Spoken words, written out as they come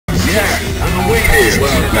Yeah, I'm waiting for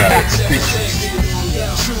this picture.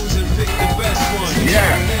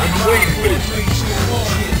 Yeah, I'm waiting for this picture.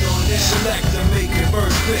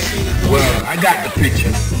 Well, I got the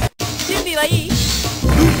picture.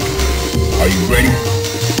 Are you ready?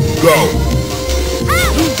 Go!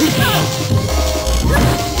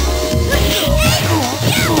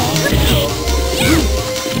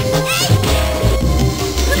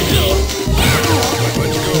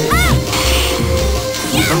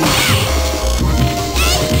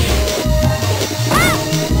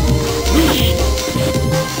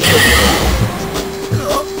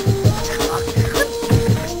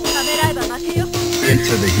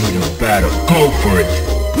 Into the heat of battle. Go for it!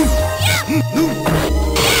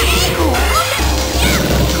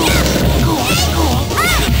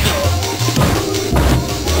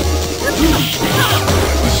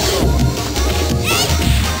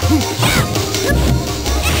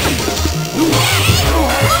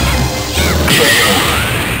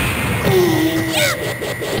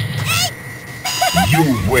 You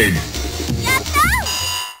win!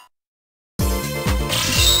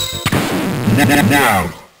 Now,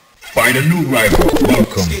 find a new rival.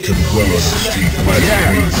 Welcome to the world of Street Fighter.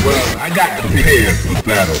 Yeah, well, I got the prepared for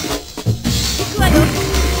battle.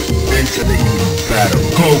 Into the heat of battle.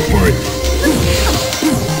 Go for it.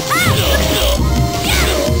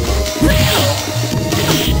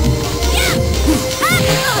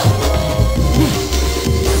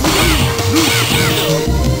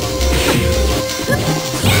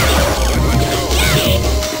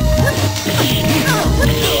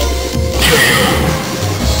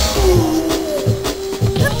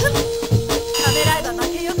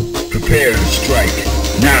 Prepare to strike,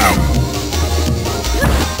 now!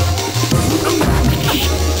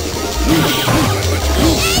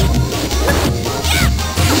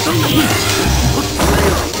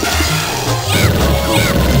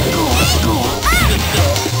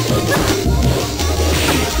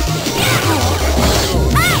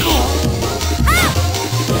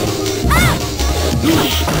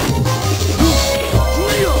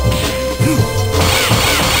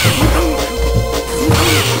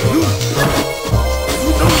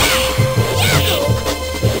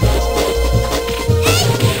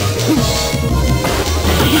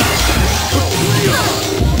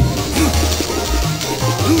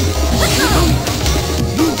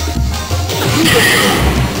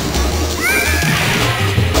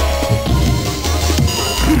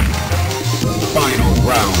 Final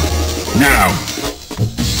round, now!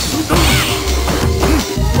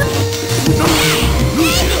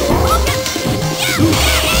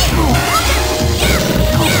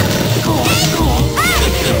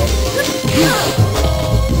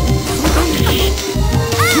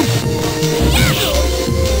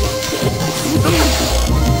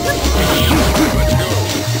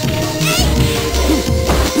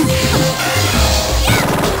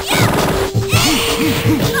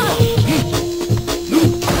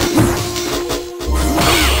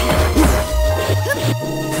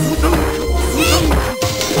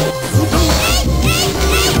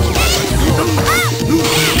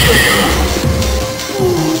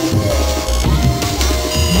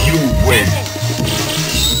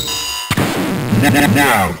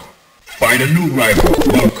 Now, find a new rival.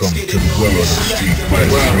 Welcome to the world of Street Fighter.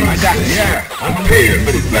 Well, I got it. Yeah, I'm prepared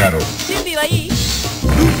for the battle.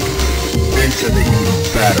 Into the heat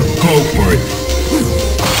of battle. Go for it.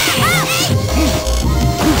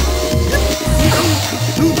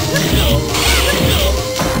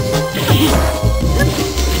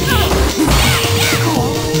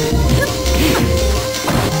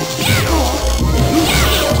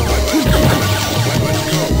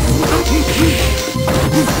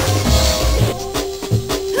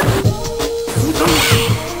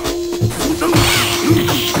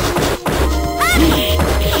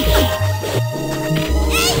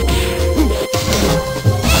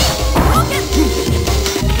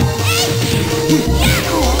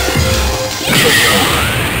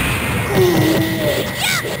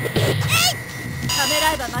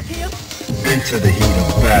 Into the heat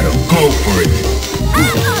of battle. Go for it.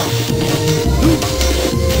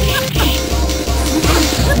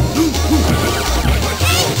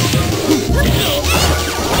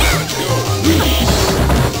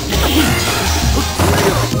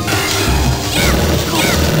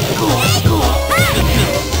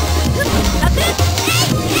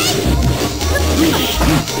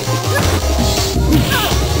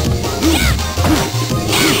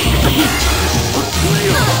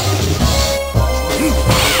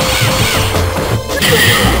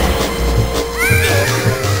 Yeah.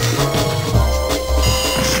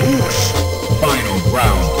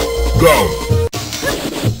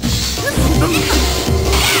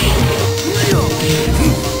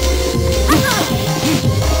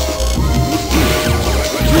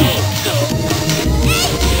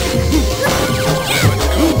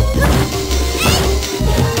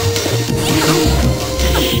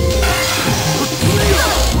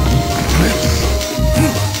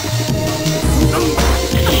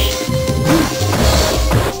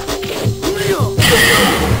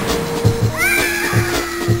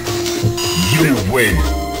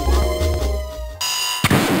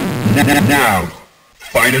 Now,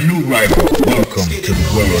 find a new rival. Welcome to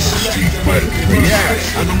the world of Street Fighter 3.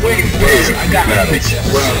 Yes, I've been waiting for it. I got the picture.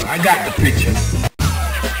 Well, I got the picture.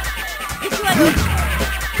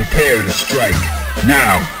 Prepare to strike.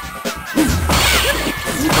 Now.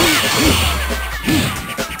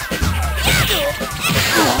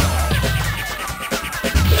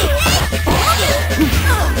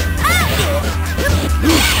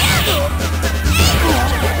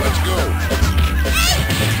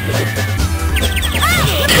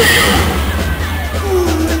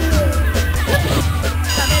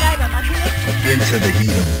 Into the heat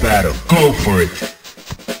of battle. Go for it.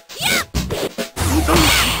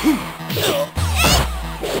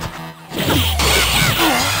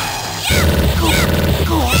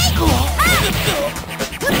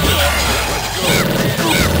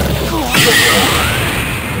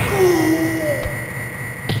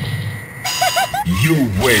 You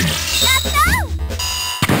win.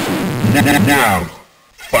 Now,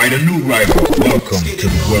 find a new rival. Welcome to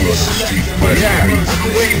the world of Street Fighter 3. Yeah, I've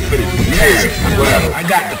been waiting for this. Yes, well, I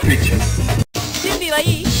got the picture.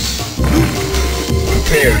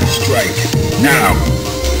 Prepare to strike. Now.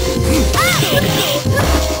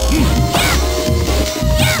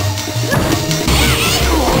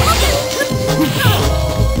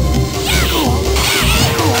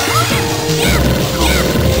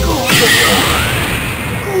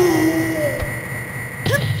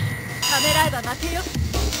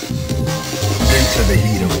 Into the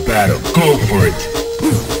heat of battle. Go for it.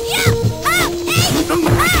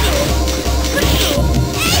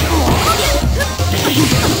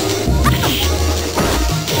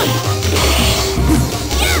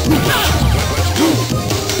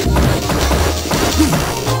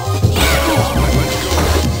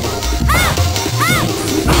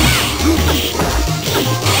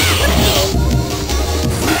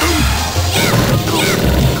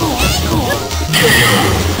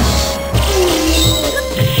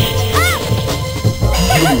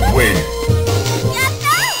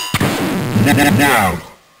 Now,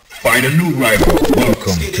 find a new rival.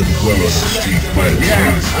 Welcome to the world of Street Fighter 3.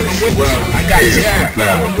 Yeah, I've been waiting. Well, I got it. Yeah,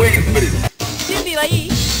 I've been waiting for this.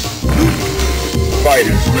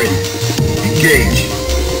 Fighters ready. Engage.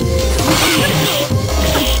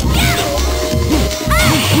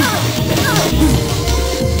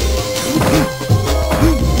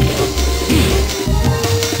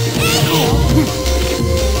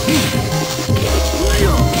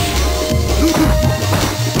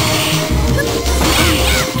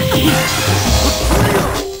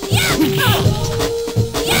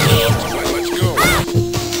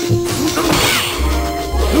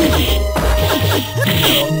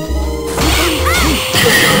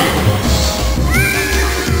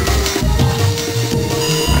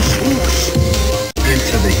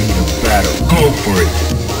 Into the heat of battle. Go for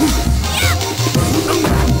it.